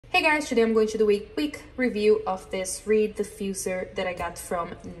Hey guys, today I'm going to do a quick review of this Reed diffuser that I got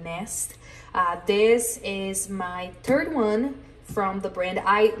from Nest. This is my third one from the brand.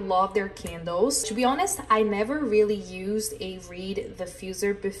 I love their candles. To be honest, I never really used a Reed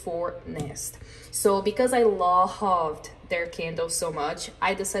diffuser before Nest. So because I loved their candles so much,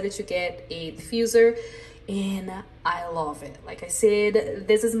 I decided to get a diffuser and I love it. Like I said,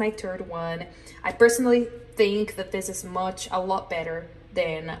 this is my third one. I personally think that this is a lot better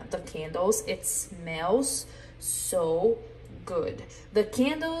than the candles. It smells so good. The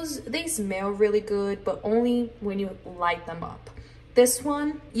candles, they smell really good, but only when you light them up. This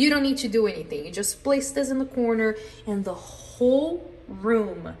one, you don't need to do anything. You just place this in the corner and the whole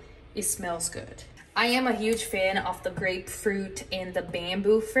room, it smells good. I am a huge fan of the grapefruit and the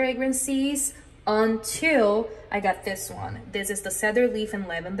bamboo fragrances until I got this one. This is the Cedar leaf and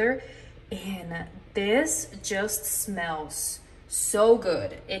lavender, and this just smells so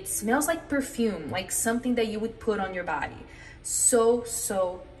good. It smells like perfume, like something that you would put on your body. So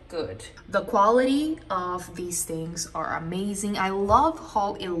good. The quality of these things are amazing. I love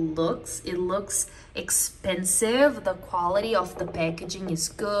how it looks. It looks expensive. The quality of the packaging is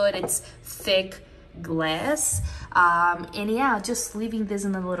good. It's thick glass. And yeah, just leaving this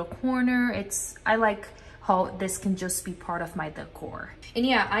in a little corner. I like how this can just be part of my decor. And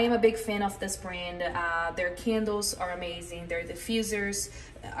yeah, I am a big fan of this brand. Their candles are amazing. Their diffusers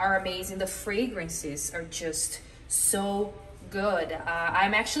are amazing. The fragrances are just so good.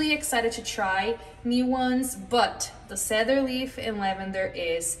 I'm actually excited to try new ones, but the Cedar leaf and lavender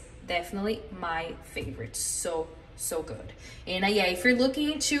is definitely my favorite. So good. And yeah, if you're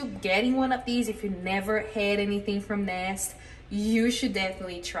looking into getting one of these, if you never had anything from Nest, you should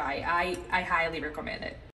definitely try. I highly recommend it.